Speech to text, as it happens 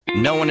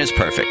No one is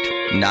perfect,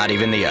 not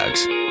even the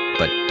Uggs.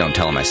 But don't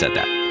tell them I said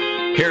that.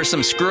 Here are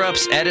some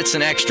screw-ups, edits,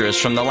 and extras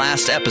from the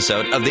last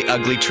episode of The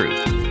Ugly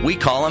Truth. We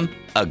call them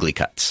Ugly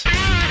Cuts.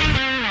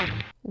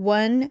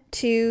 1,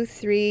 2,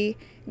 3,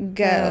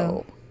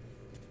 go.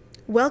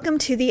 Welcome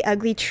to The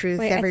Ugly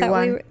Truth,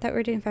 everyone. I thought we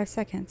were doing 5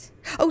 seconds.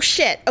 Oh,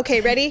 shit.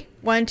 Okay, ready?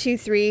 1, 2,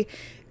 3,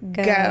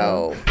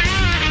 go.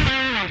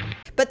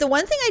 But the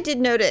one thing I did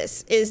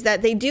notice is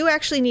that they do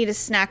actually need a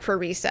snack for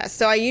recess.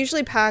 So I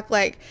usually pack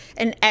like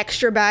an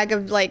extra bag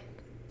of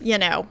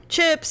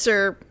chips,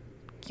 or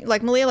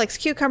like Malia likes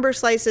cucumber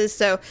slices.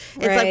 So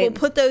it's like we'll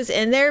put those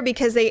in there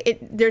because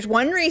there's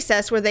one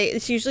recess where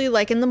it's usually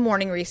like in the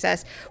morning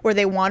recess where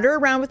they wander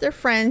around with their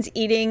friends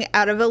eating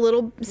out of a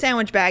little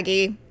sandwich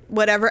baggie,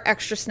 whatever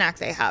extra snack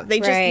they have. They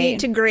just need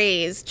to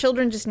graze.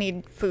 Children just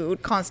need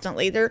food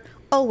constantly. They're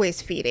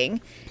always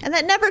feeding, and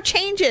that never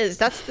changes.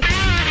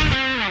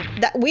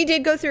 That we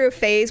did go through a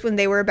phase when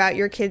they were about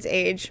your kid's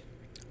age.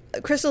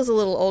 Crystal's a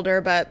little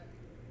older, but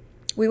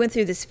we went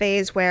through this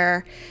phase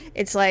where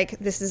it's like,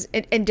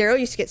 and Daryl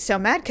used to get so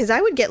mad because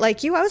I would get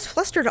like you. I was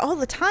flustered all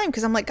the time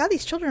because I'm like, God,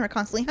 these children are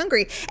constantly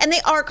hungry. And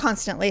they are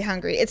constantly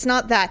hungry. It's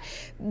not that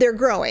they're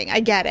growing. I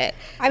get it.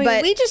 I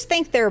mean, we just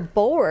think they're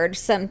bored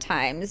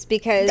sometimes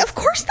because... Of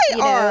course they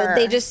are.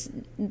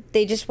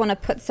 They just want to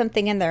put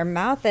something in their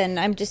mouth, and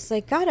I'm just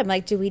like, God, I'm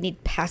like, do we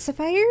need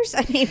pacifiers?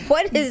 I mean,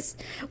 what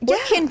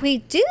can we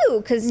do?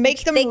 Because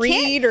make them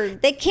read, or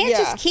they can't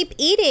just keep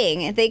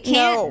eating. They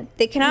can't. No.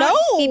 They cannot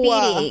just keep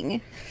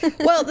eating.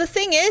 Well, the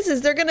thing is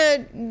it's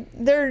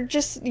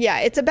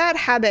a bad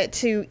habit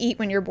to eat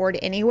when you're bored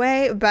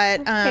anyway.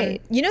 But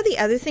the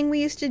other thing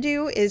we used to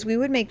do is we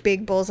would make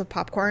big bowls of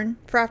popcorn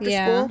for after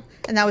school,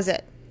 and that was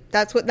it.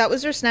 That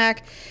was their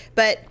snack.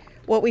 But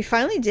what we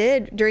finally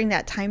did during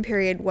that time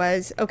period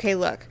was, okay,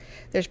 look,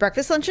 there's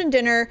breakfast, lunch, and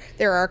dinner.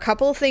 There are a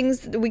couple of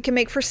things that we can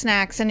make for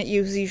snacks, and it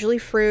usually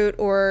fruit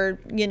or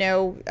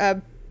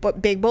a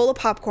big bowl of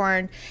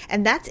popcorn,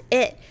 and that's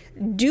it.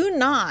 Do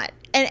not.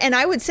 And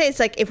I would say it's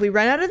like, if we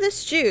run out of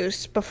this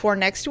juice before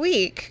next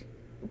week,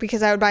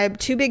 because I would buy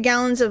 2 big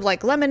gallons of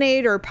like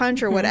lemonade or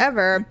punch or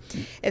whatever.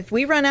 If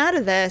we run out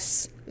of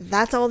this,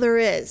 that's all there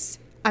is.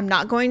 I'm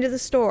not going to the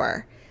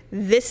store.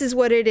 This is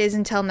what it is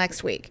until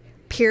next week.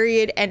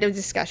 Period. End of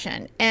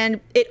discussion. And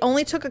it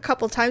only took a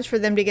couple times for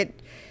them to get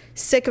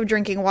sick of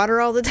drinking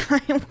water all the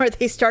time, where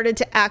they started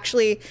to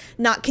actually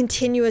not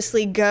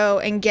continuously go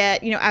and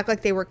get, act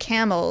like they were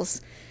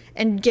camels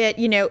and get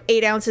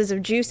 8 ounces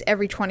of juice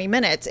every 20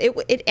 minutes.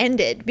 It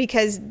ended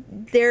because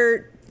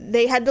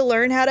they had to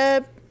learn how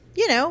to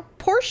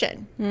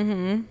portion.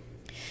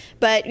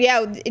 But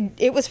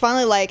it was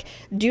finally like,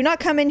 do not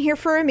come in here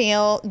for a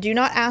meal, do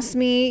not ask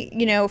me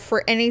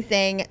for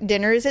anything.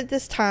 Dinner is at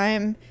this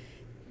time.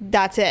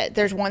 That's it.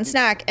 There's one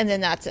snack, and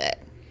then that's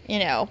it.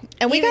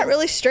 And we got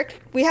really strict.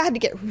 We had to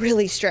get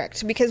really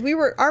strict because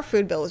our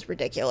food bill was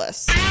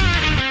ridiculous.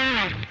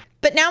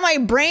 But now my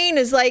brain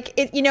is like,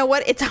 you know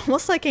what? It's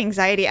almost like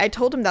anxiety. I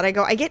told him that.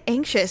 I get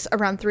anxious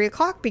around 3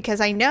 o'clock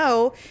because I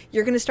know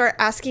you're going to start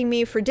asking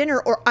me for dinner,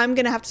 or I'm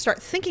going to have to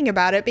start thinking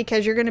about it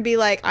because you're going to be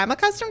like, I'm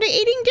accustomed to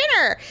eating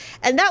dinner.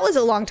 And that was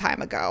a long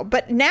time ago.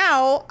 But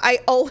now I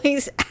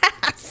always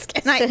ask,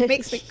 and it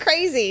makes me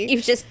crazy.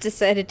 You've just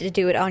decided to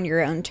do it on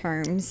your own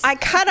terms.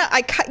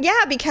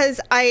 Because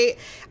I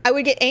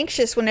would get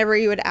anxious whenever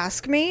you would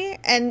ask me.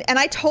 And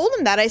I told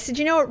him that. I said,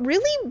 it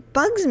really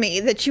bugs me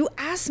that you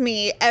ask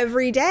me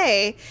every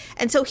day.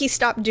 And so he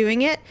stopped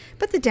doing it.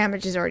 But the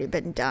damage has already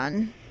been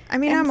done. I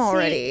mean,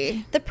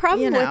 The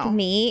problem with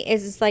me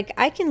is like,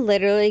 I can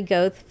literally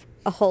go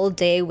a whole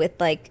day with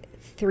like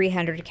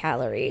 300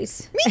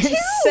 calories. Me too.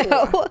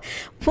 So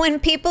when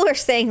people are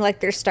saying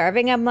like they're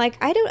starving, I'm like,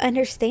 I don't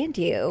understand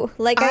you.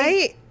 Like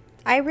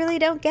I really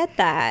don't get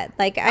that.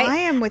 Like I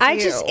am with you. I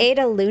just ate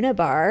a Luna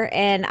bar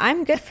and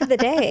I'm good for the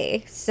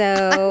day. So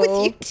I'm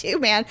with you too,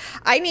 man.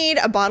 I need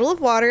a bottle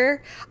of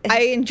water.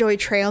 I enjoy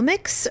trail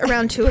mix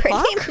around 2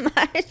 o'clock. Pretty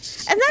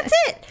much. And that's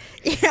it.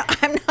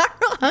 I'm not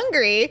real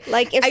hungry.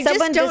 Like if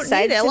someone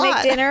decides to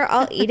make dinner,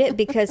 I'll eat it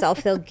because I'll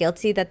feel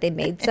guilty that they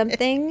made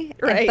something.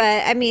 Right.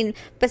 But I mean,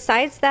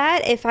 besides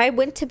that, if I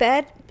went to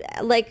bed,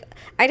 like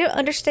I don't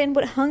understand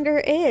what hunger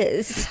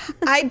is.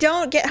 I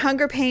don't get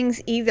hunger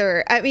pangs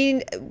either. I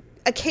mean,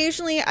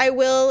 occasionally I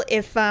will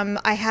if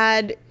I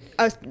had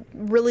a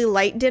really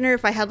light dinner,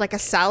 if I had like a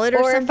salad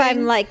or something. Or if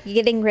I'm like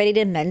getting ready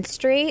to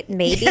menstruate,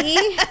 maybe.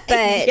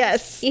 But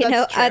yes,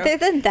 other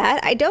than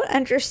that, I don't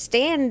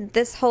understand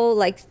this whole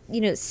like,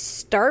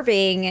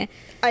 starving.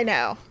 I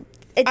know.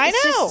 I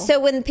know. So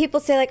when people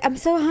say like, I'm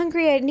so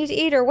hungry, I need to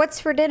eat, or what's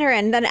for dinner?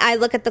 And then I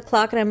look at the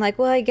clock and I'm like,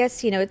 well, I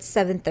guess, it's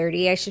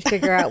 7:30. I should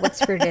figure out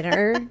what's for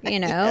dinner,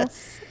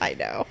 Yes, I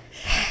know.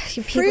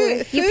 You people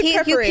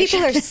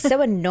are so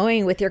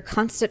annoying with your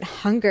constant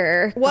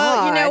hunger. Well,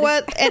 God. You know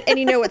what? And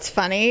you know what's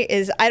funny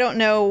is I don't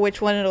know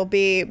which one it'll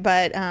be,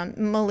 but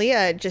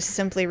Malia just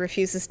simply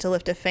refuses to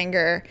lift a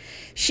finger.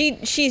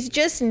 She's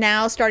just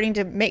now starting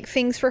to make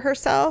things for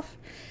herself.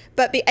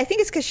 But I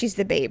think it's because she's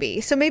the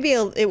baby. So maybe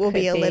it will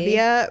be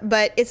Olivia.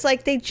 But it's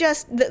like they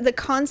just, the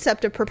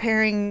concept of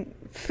preparing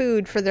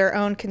food for their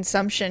own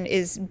consumption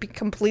is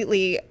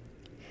completely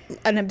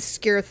an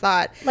obscure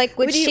thought. Like,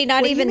 would she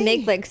not even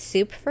make like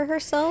soup for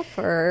herself,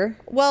 or?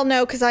 Well,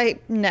 no, because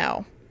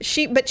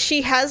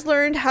she has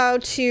learned how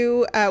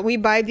to. We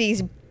buy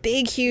these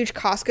big, huge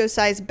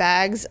Costco-sized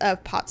bags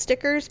of pot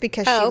stickers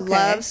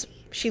because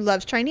she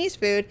loves Chinese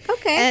food.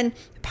 Okay. And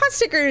pot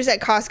stickers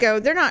at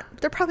Costco,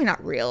 they're probably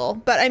not real,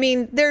 but I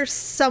mean, they're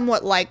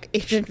somewhat like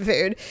Asian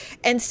food.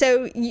 And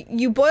so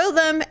you boil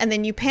them and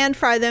then you pan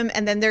fry them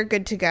and then they're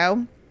good to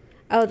go.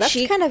 Oh, that's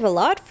kind of a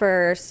lot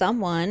for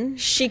someone.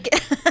 She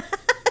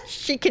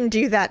can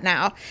do that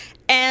now.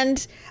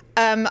 And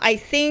I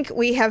think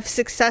we have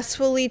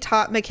successfully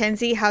taught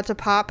Mackenzie how to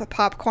pop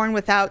popcorn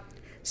without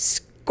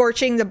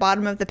scorching the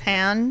bottom of the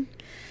pan.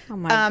 Oh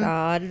my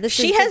God. This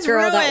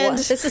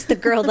is the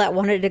girl that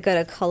wanted to go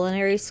to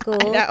culinary school.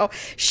 I know.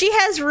 She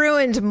has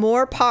ruined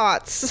more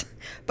pots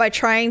by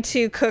trying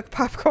to cook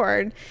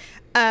popcorn.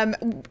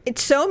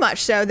 It's so much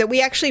so that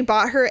we actually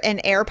bought her an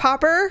air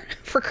popper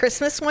for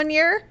Christmas one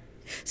year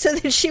so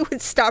that she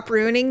would stop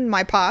ruining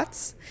my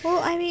pots. Well,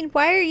 I mean,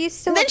 why are you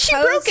so opposed? Then she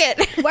broke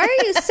it. Why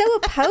are you so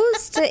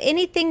opposed to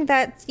anything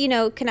that,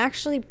 can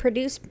actually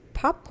produce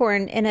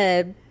popcorn in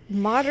a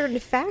modern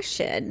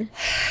fashion?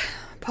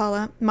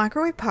 Paula,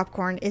 microwave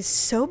popcorn is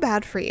so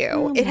bad for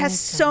you. It has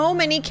so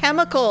many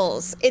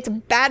chemicals. It's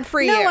bad for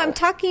you. No, I'm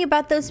talking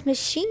about those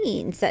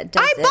machines that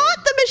does I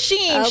bought the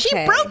machine. Okay. She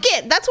broke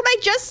it. That's what I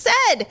just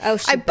said. Oh,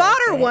 I bought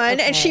her one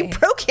and she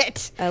broke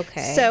it.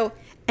 Okay. So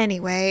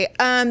anyway,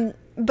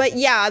 but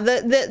yeah,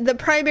 the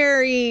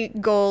primary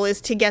goal is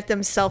to get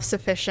them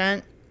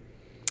self-sufficient.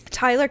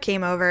 Tyler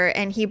came over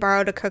and he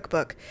borrowed a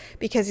cookbook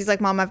because he's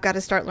like, Mom, I've got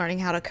to start learning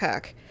how to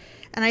cook.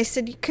 And I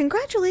said,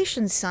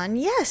 congratulations, son.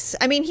 Yes.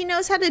 I mean, he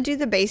knows how to do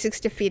the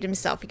basics to feed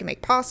himself. He can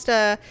make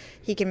pasta.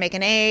 He can make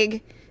an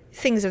egg,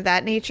 things of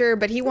that nature.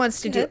 But he wants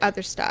to do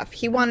other stuff.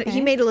 He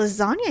made a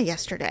lasagna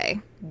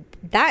yesterday.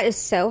 That is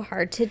so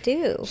hard to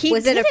do.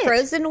 Was it a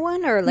frozen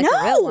one or like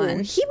a real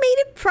one? He made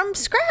it from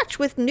scratch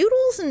with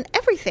noodles and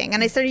everything.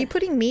 And I said, are you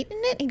putting meat in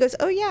it? He goes,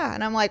 oh, yeah.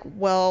 And I'm like,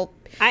 well,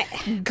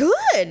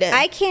 good.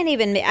 I can't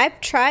even.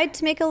 I've tried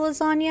to make a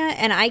lasagna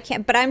and I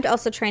can't. But I'm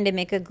also trying to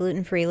make a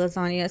gluten-free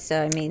lasagna.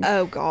 So, I mean.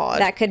 Oh,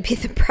 God. That could be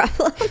the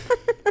problem.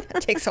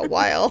 That takes a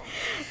while.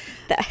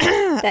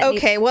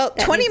 Okay,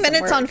 20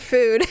 minutes on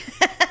food.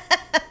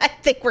 I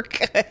think we're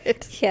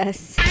good.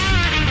 Yes.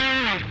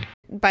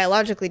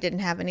 Biologically didn't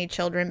have any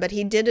children, but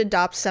he did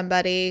adopt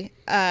somebody,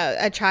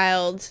 a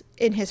child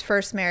in his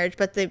first marriage,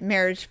 but the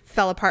marriage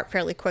fell apart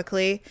fairly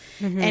quickly.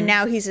 Mm-hmm. And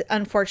now he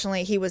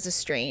was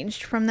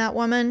estranged from that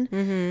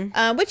woman,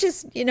 which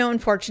is,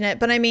 unfortunate.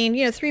 But I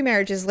mean, 3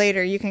 marriages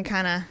later, you can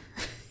kind of,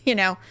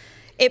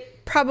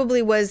 it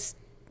probably was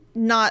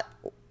not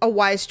a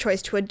wise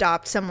choice to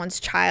adopt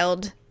someone's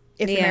child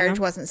if the marriage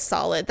wasn't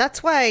solid.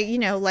 That's why,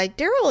 like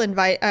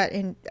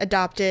Daryl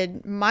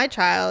adopted my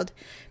child,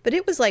 but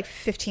it was like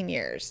 15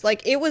 years.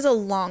 Like it was a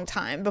long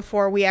time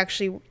before we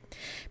actually,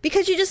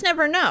 because you just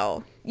never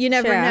know. You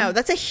never know.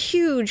 That's a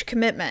huge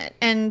commitment.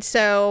 And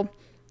so,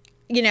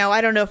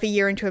 I don't know if a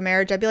year into a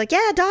marriage, I'd be like,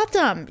 yeah, adopt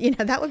them.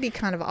 That would be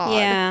kind of odd.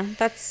 Yeah,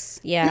 that's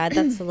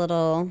a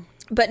little...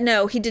 But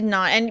no, he did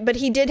not. But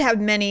he did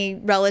have many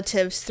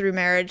relatives through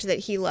marriage that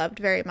he loved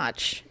very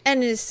much.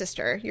 And his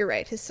sister. You're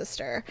right, his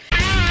sister.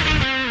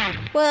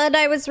 Well, and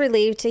I was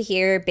relieved to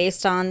hear,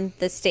 based on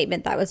the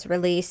statement that was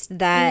released,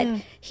 that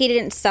he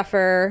didn't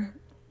suffer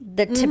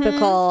the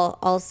typical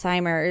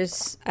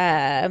Alzheimer's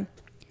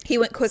he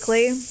went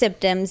quickly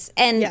symptoms,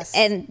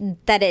 and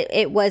that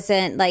it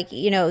wasn't like,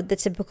 the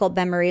typical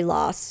memory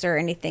loss or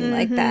anything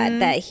like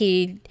that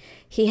he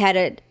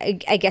had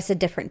I guess a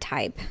different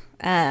type.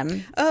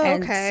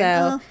 Okay.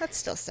 So that's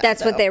still sad.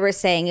 That's what they were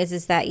saying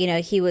is that,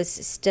 he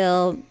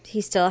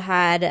still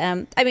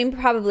had,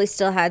 probably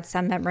still had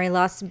some memory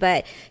loss,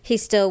 but he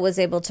still was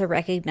able to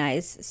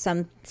recognize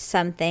some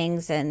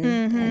things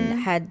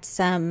and had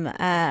some,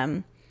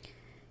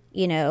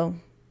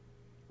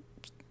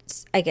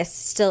 I guess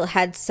still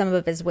had some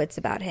of his wits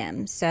about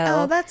him.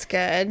 So that's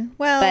good.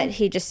 Well, but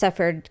he just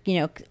suffered,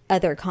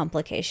 other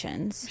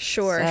complications.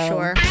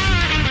 Sure.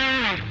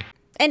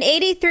 And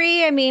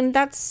 83,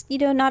 that's,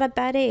 not a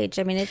bad age.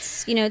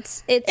 it's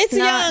it's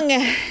not,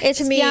 young. It's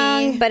to me.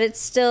 Young, but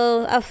it's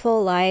still a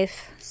full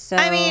life. So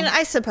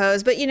I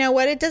suppose, but you know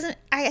what? It doesn't.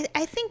 I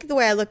think the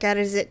way I look at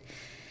it is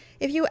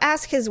if you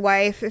ask his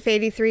wife if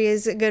 83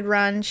 is a good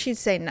run, she'd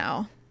say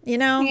no.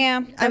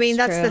 Yeah.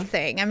 That's the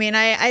thing.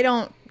 I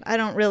don't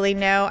really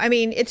know.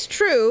 It's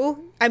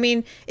true.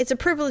 It's a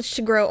privilege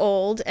to grow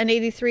old, and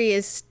 83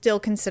 is still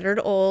considered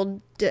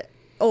old.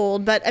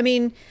 But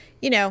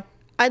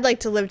I'd like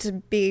to live to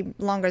be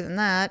longer than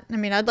that.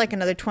 I'd like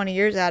another 20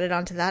 years added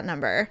onto that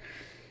number,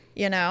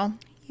 Yeah,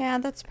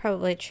 that's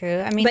probably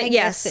true. But I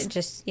guess it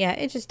just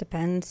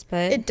depends.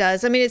 But it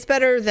does. It's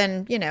better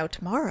than,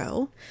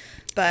 tomorrow.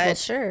 But well,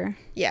 sure.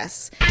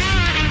 Yes.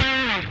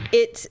 I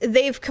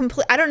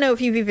don't know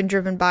if you've even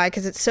driven by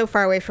because it's so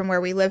far away from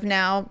where we live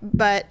now,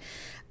 but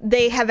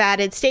They have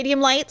added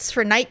stadium lights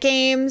for night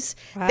games.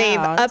 Wow, they've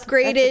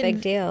upgraded. That's a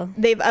big deal.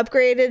 They've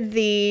upgraded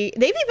they've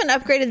even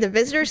upgraded the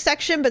visitors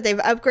section, but they've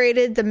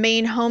upgraded the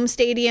main home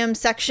stadium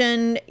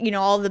section. You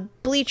know, all the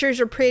bleachers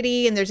are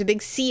pretty, and there's a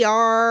big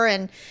CR,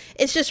 and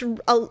it's just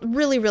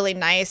really, really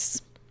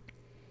nice.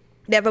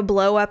 They have a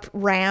blow up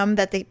ram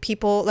that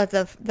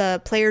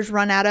the players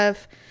run out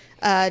of.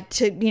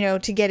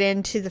 To get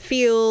into the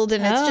field,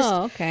 and it's just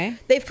okay.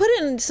 They've put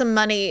in some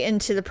money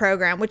into the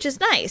program, which is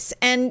nice.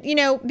 And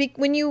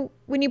when you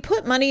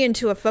put money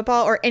into a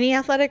football or any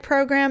athletic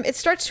program, it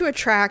starts to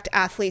attract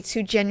athletes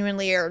who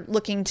genuinely are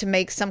looking to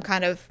make some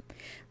kind of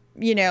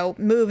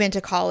move into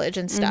college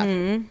and stuff.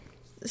 Mm-hmm.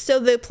 So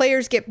the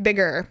players get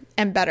bigger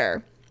and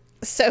better.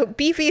 So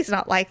Beefy is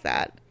not like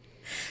that.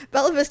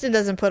 Bella Vista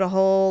doesn't put a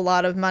whole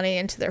lot of money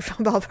into their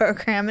football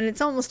program, and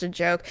it's almost a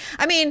joke.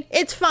 I mean,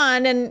 it's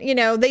fun, and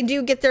they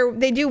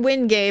do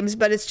win games,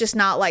 but it's just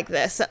not like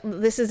this.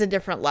 This is a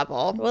different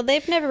level. Well,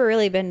 they've never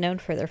really been known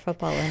for their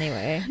football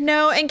anyway.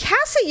 No, and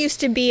Casa used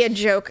to be a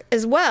joke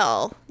as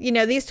well.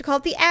 They used to call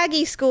it the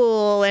Aggie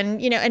School, and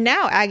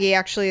now Aggie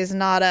actually is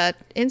not a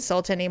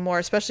insult anymore,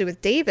 especially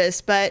with Davis.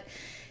 But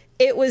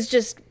it was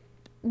just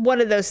one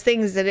of those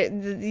things that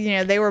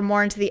they were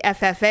more into the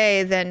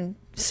FFA than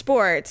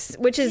sports,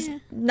 which is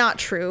not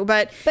true,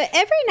 but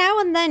every now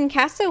and then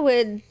Casa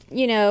would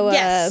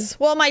yes.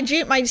 Well, my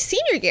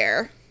senior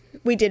year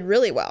we did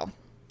really well.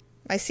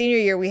 My senior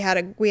year we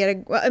had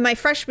my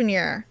freshman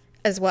year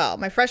as well.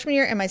 My freshman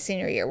year and my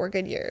senior year were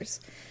good years.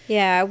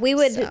 Yeah, we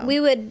would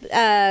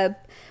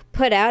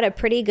put out a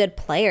pretty good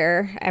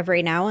player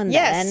every now and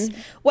then.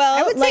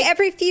 Well, I would say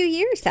every few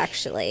years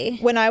actually.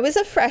 When I was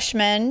a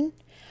freshman,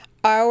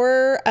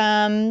 our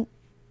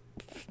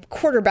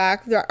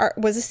quarterback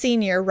was a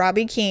senior,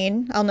 Robbie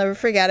Keene. I'll never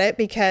forget it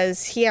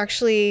because he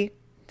actually,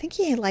 I think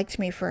he liked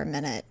me for a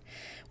minute.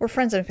 We're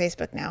friends on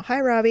Facebook now.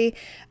 Hi, Robbie.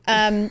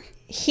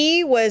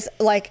 He was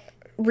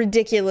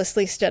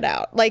ridiculously stood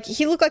out.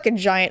 He looked like a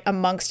giant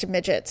amongst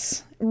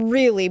midgets.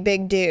 Really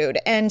big dude.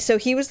 And so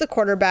he was the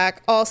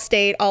quarterback, all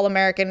state, all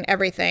American,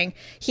 everything.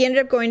 He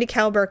ended up going to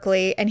Cal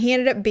Berkeley, and he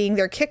ended up being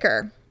their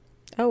kicker.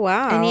 Oh,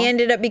 wow. And he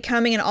ended up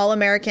becoming an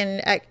All-American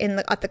at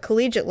the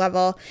collegiate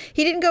level.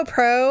 He didn't go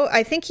pro.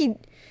 I think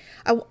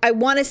I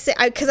want to say,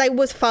 because I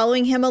was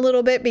following him a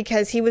little bit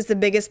because he was the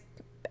biggest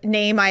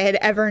name I had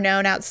ever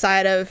known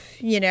outside of,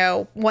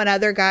 one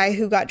other guy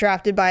who got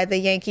drafted by the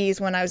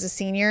Yankees when I was a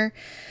senior.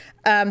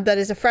 But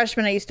as a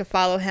freshman, I used to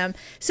follow him.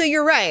 So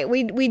you're right.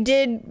 We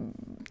did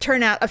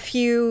turn out a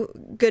few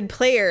good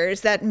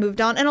players that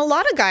moved on, and a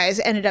lot of guys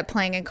ended up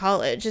playing in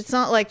college. It's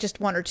not like just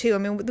one or two. I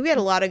mean, we had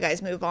a lot of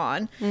guys move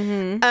on.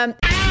 Mm-hmm.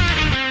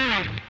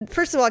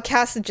 First of all,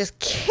 Casa just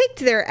kicked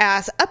their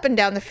ass up and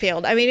down the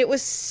field. I mean, it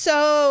was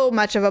so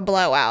much of a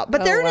blowout.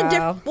 But they're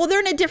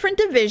in a different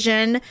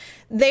division.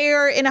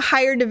 They're in a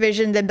higher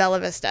division than Bella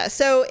Vista,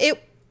 so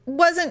it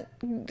wasn't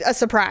a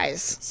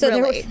surprise. So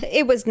really.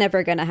 It was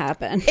never going to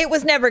happen. It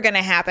was never going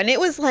to happen.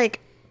 It was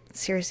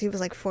seriously, it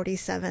was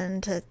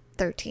 47-13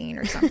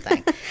 or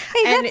something.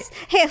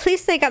 Hey, at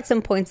least they got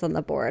some points on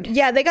the board.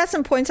 Yeah, they got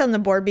some points on the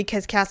board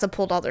because Casa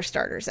pulled all their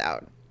starters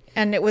out.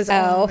 And it was they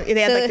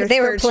had their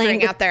third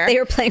string out there. They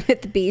were playing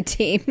with the B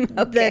team.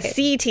 Okay. The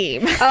C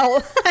team.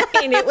 Oh.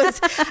 I mean, it was,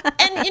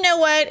 and you know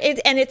what?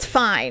 It's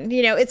fine.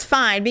 It's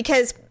fine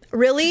because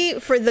really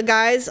for the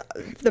guys,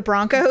 the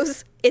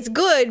Broncos, it's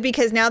good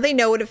because now they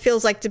know what it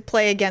feels like to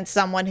play against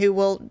someone who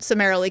will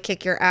summarily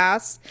kick your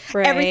ass.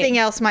 Right. Everything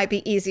else might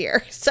be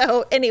easier.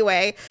 So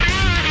anyway,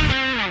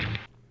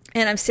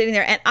 and I'm sitting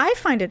there and I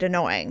find it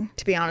annoying,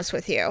 to be honest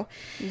with you.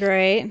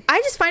 Right.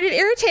 I just find it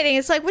irritating.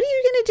 It's like, what are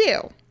you going to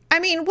do? I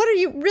mean,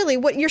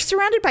 you're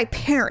surrounded by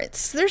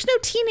parents. There's no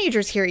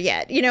teenagers here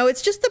yet.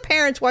 It's just the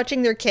parents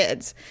watching their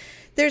kids.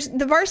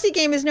 The varsity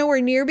game is nowhere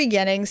near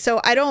beginning,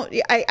 so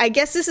I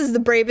guess this is the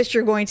bravest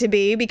you're going to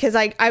be because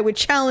I would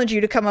challenge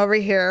you to come over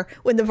here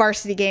when the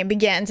varsity game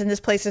begins and this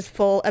place is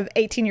full of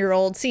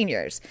 18-year-old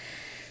seniors.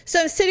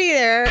 So I'm sitting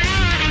there.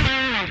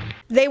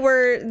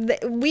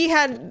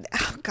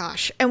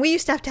 And we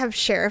used to have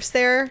sheriffs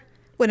there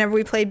whenever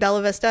we played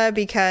Bella Vista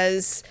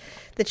because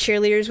the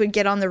cheerleaders would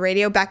get on the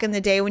radio back in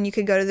the day when you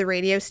could go to the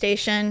radio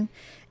station.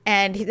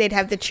 And they'd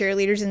have the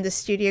cheerleaders in the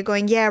studio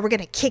going, yeah, we're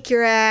going to kick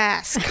your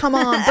ass. Come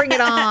on, bring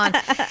it on.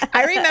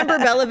 I remember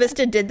Bella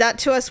Vista did that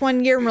to us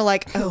one year. And we're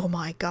like, oh,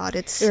 my God,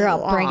 it's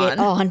so on. Bring it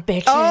on,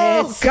 bitches.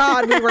 Oh,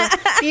 God, we were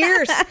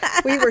fierce.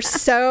 We were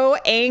so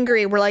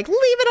angry. We're like, leave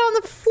it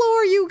on the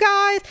floor, you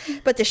guys.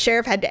 But the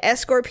sheriff had to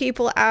escort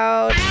people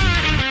out.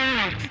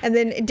 And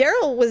then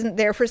Daryl wasn't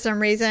there for some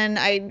reason.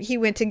 He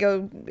went to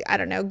go, I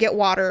don't know, get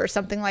water or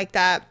something like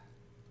that.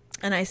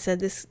 And I said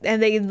this,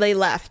 and they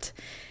left.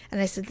 And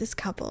I said, this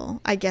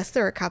couple, I guess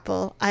they're a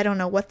couple. I don't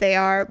know what they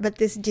are, but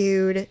this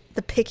dude,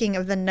 the picking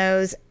of the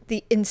nose,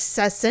 the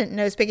incessant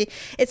nose picking.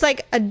 It's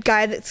like a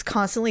guy that's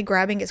constantly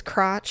grabbing his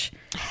crotch.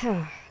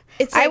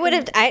 It's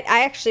like, I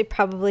actually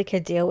probably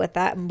could deal with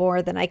that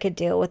more than I could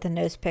deal with a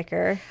nose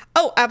picker.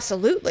 Oh,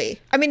 absolutely.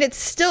 I mean, it's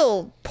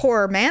still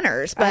poor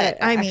manners,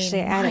 but I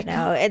don't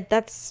know.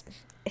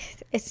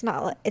 It's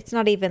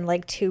not even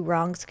like two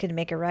wrongs could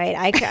make a right.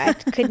 I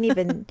couldn't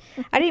even,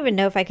 I don't even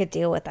know if I could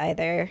deal with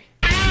either.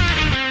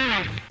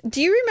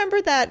 Do you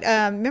remember that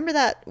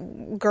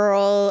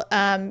girl?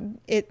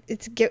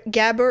 It's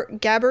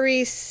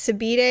Gabri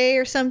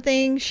Sabide or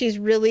something. She's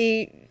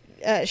really,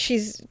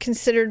 she's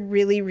considered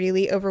really,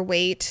 really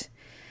overweight.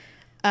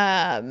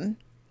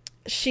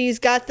 She's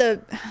got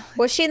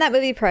Was she in that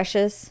movie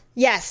Precious?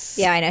 Yes.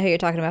 Yeah, I know who you're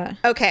talking about.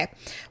 Okay.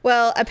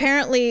 Well,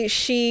 apparently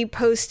she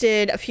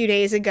posted a few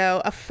days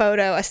ago a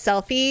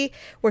selfie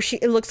where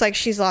it looks like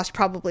she's lost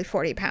probably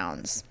 40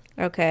 pounds.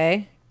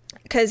 Okay.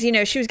 Because,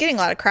 she was getting a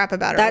lot of crap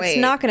about her weight. That's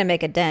not going to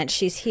make a dent.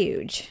 She's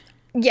huge.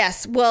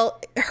 Yes. Well,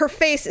 her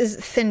face is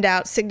thinned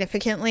out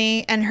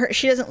significantly, and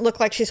she doesn't look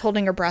like she's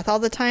holding her breath all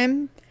the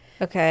time.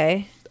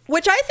 Okay.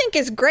 Which I think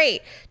is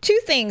great. Two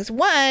things.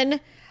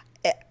 One,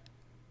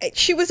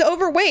 she was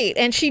overweight,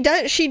 and she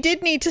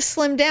did need to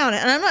slim down.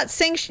 And I'm not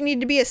saying she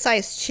needed to be a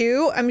size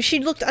 2. I mean, she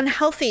looked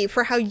unhealthy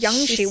for how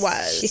young she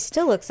was. She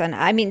still looks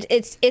I mean,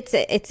 it's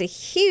a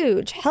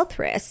huge health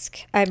risk.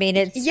 I mean,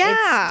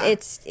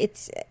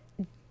 it's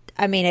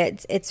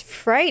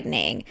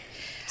frightening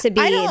to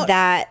be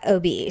that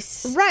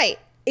obese. Right.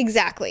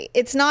 Exactly.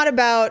 It's not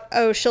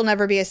about, she'll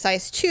never be a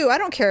size 2. I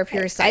don't care if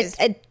you're a size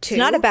 2. It's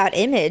not about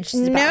image.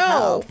 It's about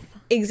health.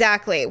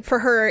 Exactly. For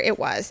her, it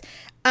was.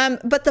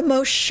 But the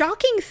most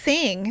shocking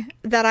thing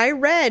that I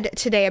read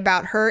today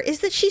about her is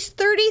that she's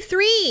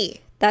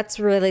 33. That's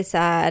really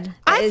sad.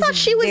 I thought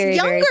she was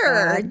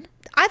younger.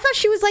 I thought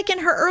she was like in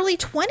her early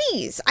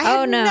 20s. I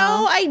had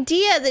no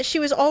idea that she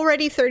was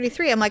already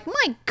 33. I'm like,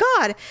 my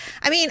God.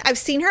 I mean, I've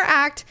seen her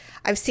act.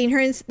 I've seen her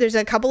in, there's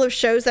a couple of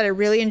shows that I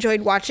really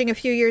enjoyed watching a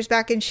few years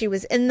back, and she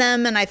was in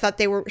them, and I thought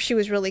she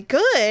was really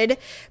good,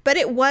 but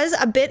it was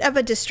a bit of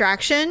a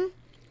distraction,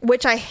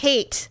 which I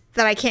hate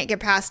that I can't get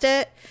past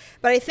it.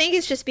 But I think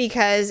it's just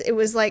because it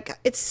was like,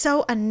 it's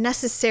so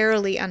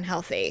unnecessarily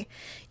unhealthy.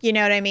 You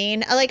know what I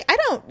mean? Like, I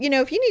don't,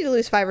 if you need to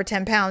lose 5 or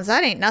 10 pounds,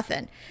 that ain't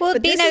nothing. Well,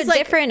 it'd be no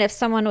different if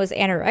someone was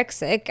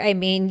anorexic. I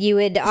mean, you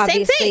would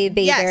obviously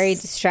be very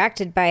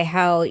distracted by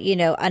how,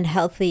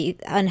 unhealthily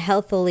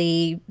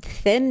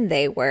thin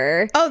they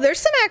were. Oh, there's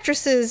some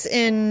actresses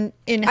in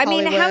Hollywood. I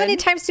mean, how many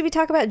times do we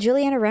talk about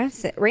Juliana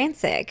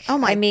Rancic? Oh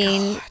my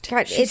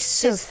God, she's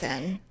so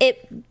thin.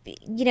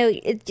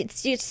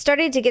 It's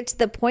starting to get to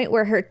the point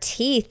where her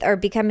teeth are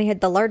becoming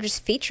the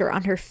largest feature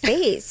on her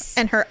face.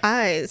 And her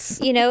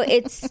eyes.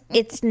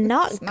 It's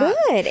not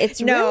good. It's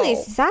really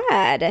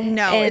sad.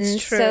 No, and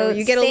it's true. So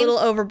you get a little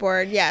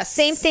overboard. Yes.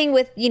 Same thing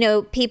with,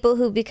 people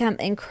who become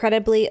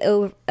incredibly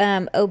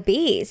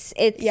obese.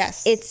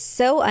 It's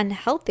so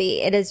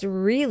unhealthy. It is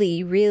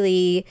really,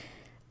 really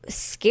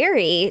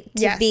scary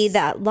to be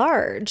that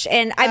large.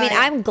 And I mean,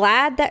 I'm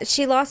glad that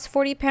she lost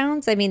 40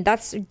 pounds. I mean,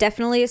 that's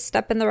definitely a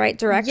step in the right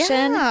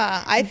direction.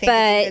 Yeah, I think it's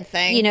a good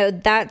thing.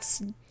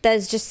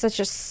 That's just such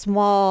a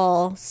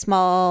small,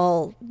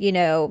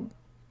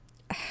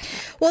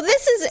 Well,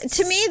 this is,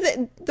 to me,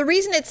 the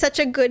reason it's such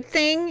a good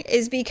thing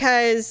is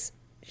because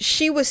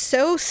she was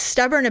so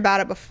stubborn about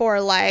it before.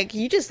 Like,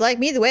 you just like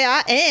me the way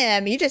I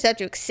am. You just have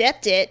to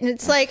accept it. And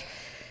it's like,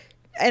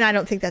 and I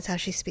don't think that's how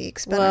she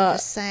speaks, but I'm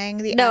just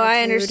saying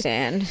I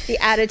understand. The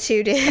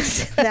attitude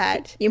is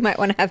that you might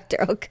want to have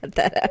Daryl cut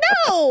that out.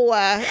 No.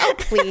 Oh,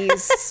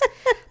 please.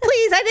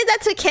 Please. I did that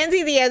to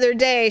Kenzie the other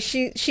day.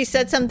 She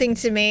said something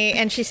to me,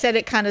 and she said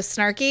it kind of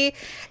snarky.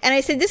 And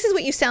I said, this is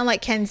what you sound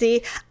like,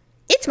 Kenzie.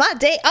 It's my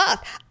day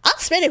off. I'll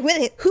spend it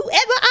with whoever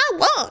I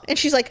want. And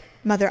she's like,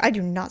 Mother, I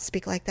do not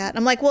speak like that.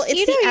 I'm like, well,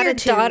 it's the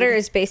attitude. Your daughter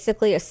is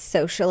basically a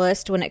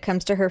socialist when it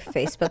comes to her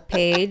Facebook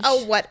page.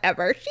 Oh,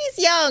 whatever.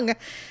 She's young.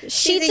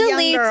 She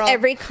deletes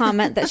every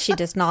comment that she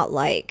does not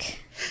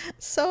like.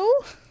 So?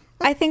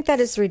 I think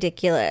that is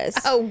ridiculous.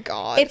 Oh,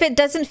 God. If it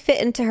doesn't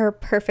fit into her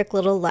perfect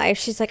little life,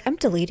 she's like, I'm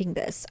deleting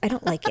this. I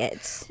don't like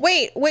it.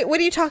 Wait, what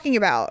are you talking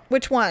about?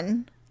 Which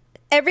one?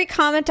 Every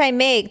comment I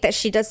make that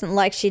she doesn't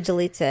like, she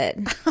deletes it.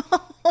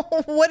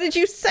 What did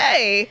you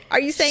say? Are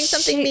you saying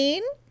something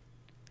mean?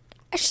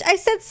 I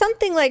said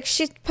something like,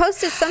 she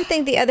posted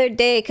something the other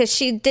day because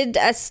she did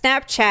a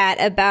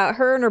Snapchat about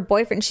her and her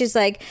boyfriend. She's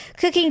like,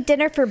 cooking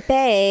dinner for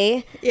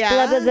Bae,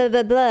 blah, blah, blah,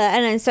 blah, blah.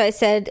 And then so I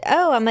said,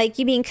 I'm like,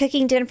 you mean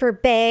cooking dinner for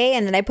Bae?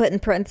 And then I put in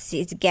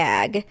parentheses,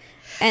 gag.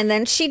 And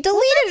then she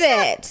deleted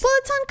it. Well,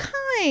 it's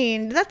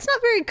unkind. That's not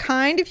very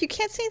kind. If you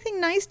can't say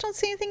anything nice, don't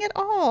say anything at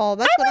all.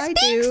 That's what I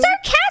do. I was being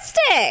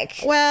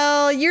sarcastic.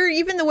 Well,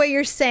 even the way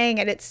you're saying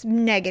it, it's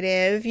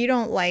negative. You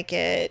don't like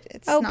it.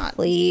 It's not.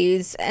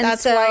 Please. And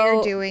that's why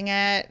you're doing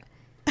it.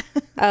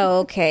 Oh,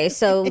 okay.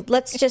 So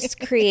let's just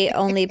create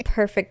only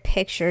perfect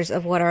pictures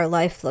of what our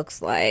life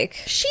looks like.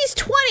 She's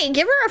 20.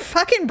 Give her a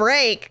fucking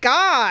break.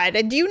 God.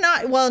 Do you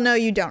not? Well, no,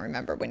 you don't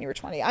remember when you were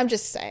 20. I'm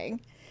just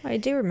saying. I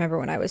do remember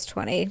when I was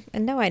 20,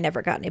 and no, I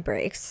never got any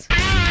breaks.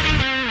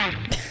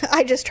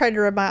 I just tried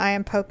to rub my eye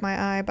and poke my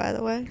eye, by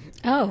the way.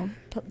 Oh,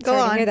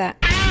 sorry to hear that.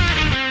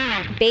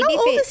 How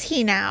old is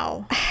he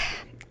now?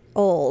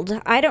 Old.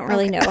 I don't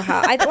really know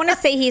how. I want to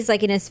say he's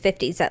like in his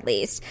 50s at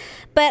least.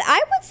 But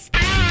I was...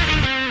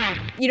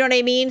 You know what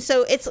I mean?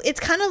 So it's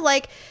kind of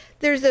like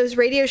there's those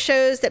radio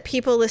shows that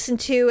people listen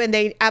to and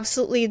they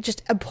absolutely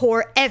just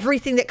abhor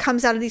everything that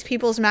comes out of these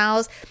people's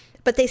mouths,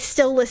 but they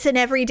still listen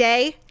every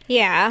day.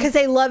 Yeah. Because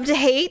they love to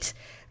hate.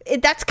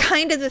 That's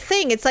kind of the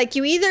thing. It's like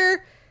you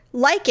either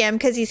like him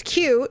because he's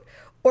cute,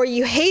 or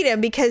you hate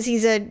him because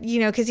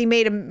because he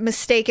made a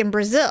mistake in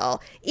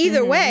Brazil.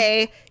 Either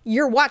way,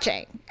 you're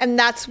watching. And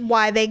that's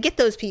why they get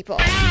those people.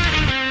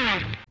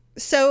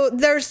 So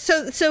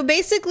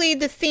basically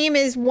the theme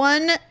is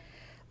one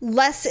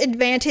less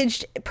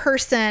advantaged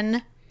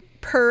person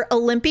per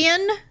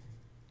Olympian.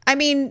 I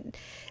mean,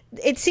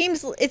 it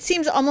seems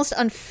almost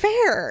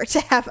unfair to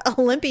have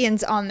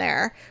Olympians on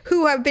there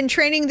who have been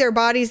training their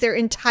bodies their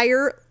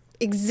entire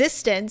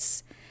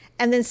existence,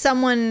 and then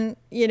someone,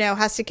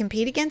 has to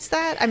compete against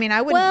that. I mean,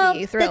 I wouldn't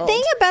be thrilled. The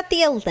thing about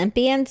the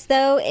Olympians,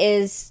 though,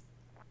 is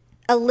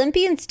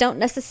Olympians don't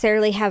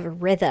necessarily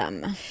have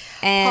rhythm.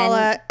 And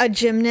Paula, a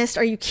gymnast,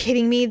 are you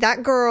kidding me?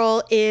 That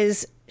girl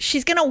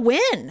she's going to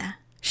win.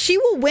 She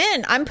will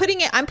win. I'm putting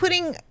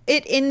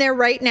it in there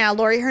right now.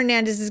 Laurie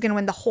Hernandez is going to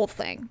win the whole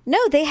thing. No,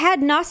 they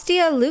had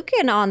Nastia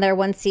Liukin on there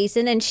one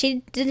season, and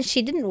she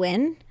didn't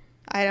win.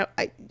 I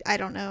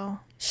don't know.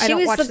 She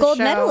was the gold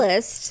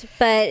medalist,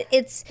 but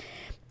it's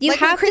when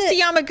Kristi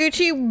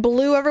Yamaguchi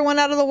blew everyone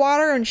out of the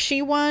water and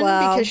she won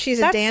because she's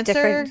a dancer.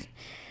 Different.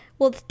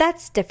 Well,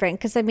 that's different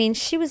because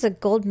she was a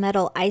gold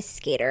medal ice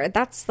skater.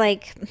 That's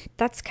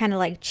kind of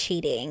like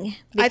cheating.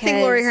 I think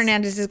Laurie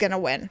Hernandez is going to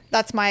win.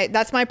 That's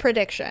my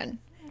prediction.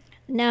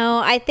 No,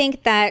 I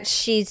think that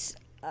she's.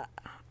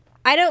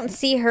 I don't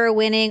see her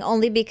winning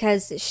only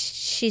because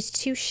she's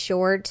too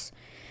short.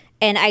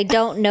 And I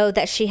don't know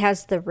that she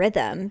has the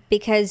rhythm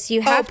because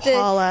you have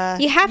Paula,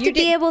 to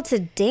be able to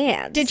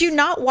dance. Did you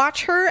not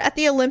watch her at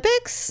the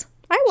Olympics?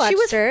 I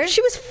watched her. She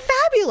was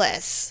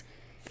fabulous.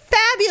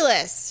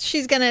 Fabulous.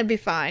 She's going to be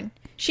fine.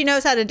 She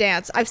knows how to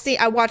dance.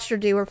 I watched her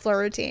do her floor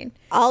routine.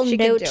 I'll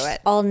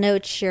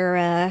note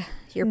your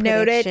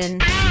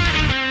prediction.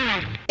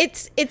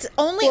 It's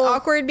only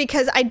awkward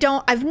because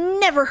I've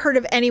never heard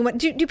of anyone.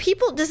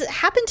 Does it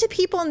happen to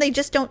people and they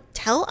just don't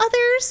tell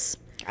others?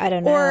 I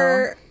don't know.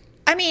 Or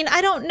I mean,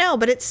 I don't know,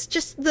 but it's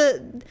just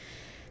the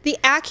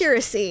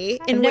accuracy.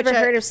 I've never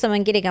heard of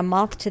someone getting a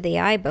moth to the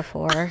eye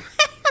before. I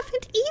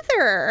haven't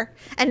either.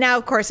 And now,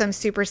 of course, I'm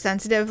super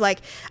sensitive. Like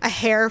a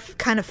hair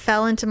kind of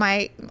fell into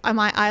my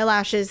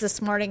eyelashes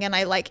this morning, and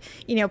I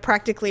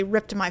practically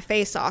ripped my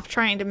face off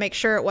trying to make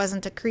sure it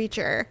wasn't a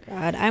creature.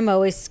 God, I'm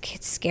always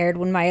scared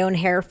when my own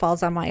hair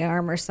falls on my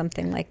arm or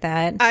something like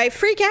that. I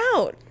freak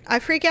out. I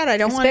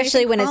don't want,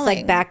 especially when it's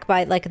like back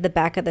by the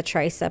back of the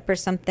tricep or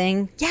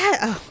something. Yeah.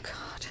 Oh God.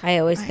 I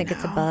always think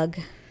it's a bug.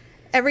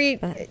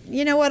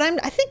 You know what?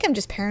 I think I'm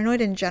just paranoid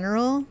in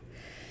general.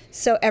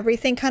 So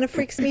everything kind of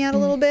freaks me out a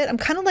little bit. I'm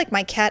kind of like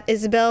my cat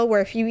Isabel,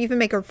 where if you even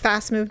make a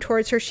fast move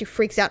towards her, she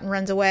freaks out and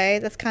runs away.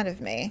 That's kind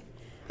of me.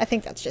 I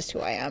think that's just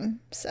who I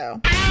am.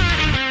 So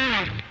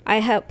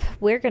I hope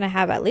we're going to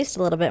have at least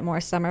a little bit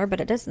more summer,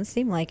 but it doesn't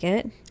seem like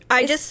it.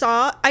 I just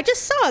saw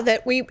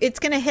that it's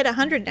going to hit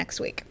 100 next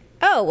week.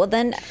 Oh, well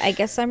then I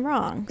guess I'm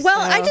wrong.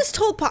 Well,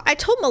 I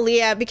told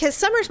Malia, because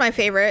summer's my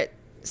favorite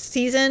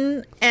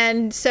season,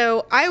 and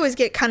so I always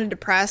get kind of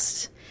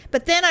depressed,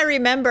 but then I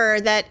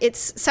remember that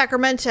it's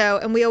Sacramento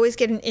and we always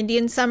get an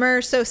Indian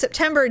summer, so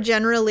September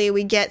generally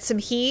we get some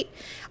heat,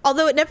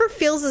 although it never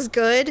feels as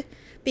good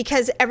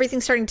because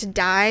everything's starting to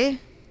die.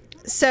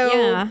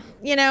 So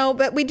yeah.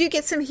 But we do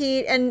get some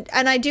heat, and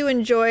I do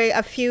enjoy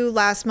a few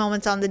last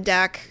moments on the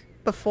deck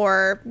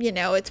before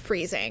it's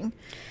freezing.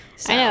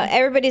 So. I know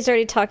everybody's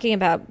already talking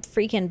about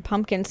freaking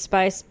pumpkin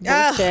spice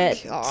bullshit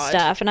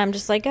stuff, and I'm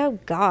just like, oh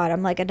God,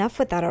 I'm like, enough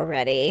with that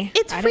already.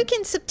 It's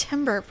freaking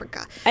September, for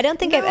God. I don't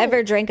think I've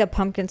ever drank a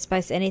pumpkin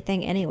spice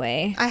anything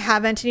anyway. I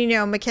haven't,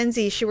 and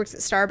Mackenzie, she works at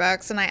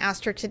Starbucks, and I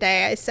asked her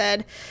today. I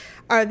said,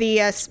 "Are the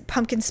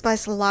pumpkin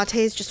spice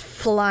lattes just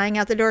flying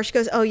out the door?" She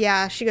goes, "Oh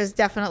yeah." She goes,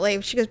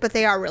 "Definitely." She goes, "But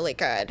they are really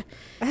good."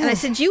 And I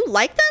said, "Do you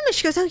like them?" And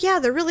she goes, "Oh yeah,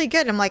 they're really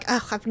good." I'm like, "Oh,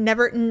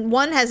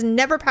 one has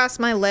never passed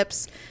my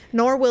lips,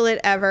 nor will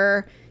it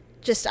ever.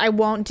 Just, I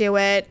won't do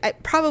it."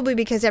 Probably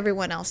because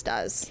everyone else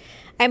does.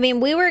 I mean,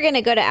 we were going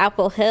to go to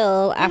Apple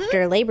Hill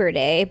after Labor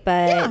Day,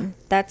 but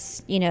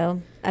that's,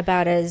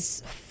 about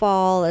as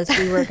fall as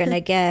we were going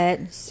to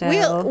get.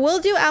 So we'll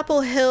do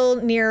Apple Hill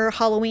near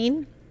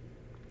Halloween.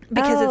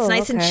 Because it's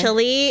nice and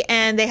chilly,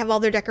 and they have all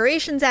their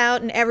decorations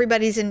out, and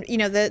everybody's in,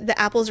 the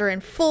apples are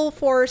in full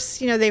force.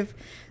 They've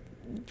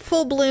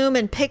full bloom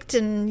and picked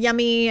and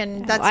yummy,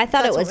 and I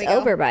thought it was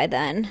over by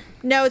then.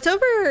 No, it's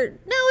over.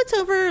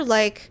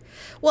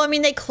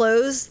 They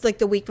close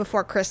the week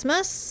before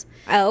Christmas.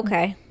 Oh,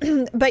 okay.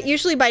 But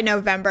usually by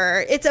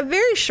November. It's a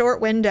very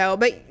short window,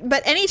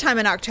 but anytime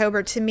in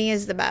October to me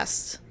is the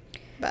best.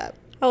 But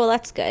well,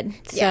 that's good.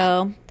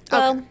 Yeah.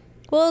 So,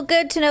 well,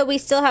 good to know we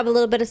still have a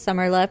little bit of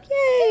summer left.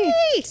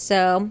 Yay!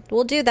 So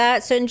we'll do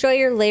that. So enjoy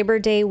your Labor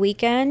Day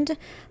weekend.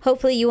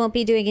 Hopefully you won't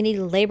be doing any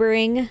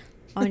laboring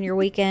on your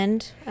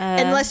weekend.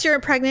 Unless you're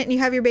pregnant and you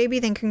have your baby,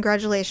 then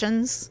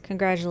congratulations.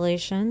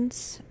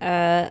 Congratulations.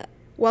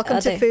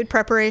 Welcome to food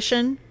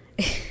preparation.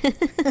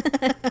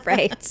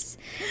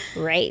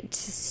 Right.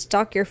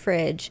 Stock your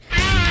fridge.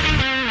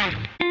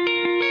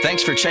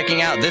 Thanks for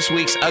checking out this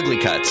week's Ugly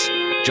Cuts.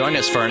 Join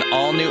us for an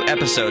all-new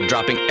episode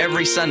dropping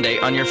every Sunday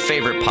on your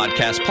favorite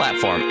podcast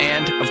platform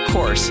and, of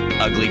course,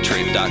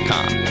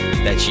 uglytruth.com.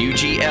 That's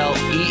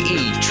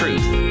UGLEE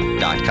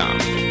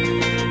truth.com.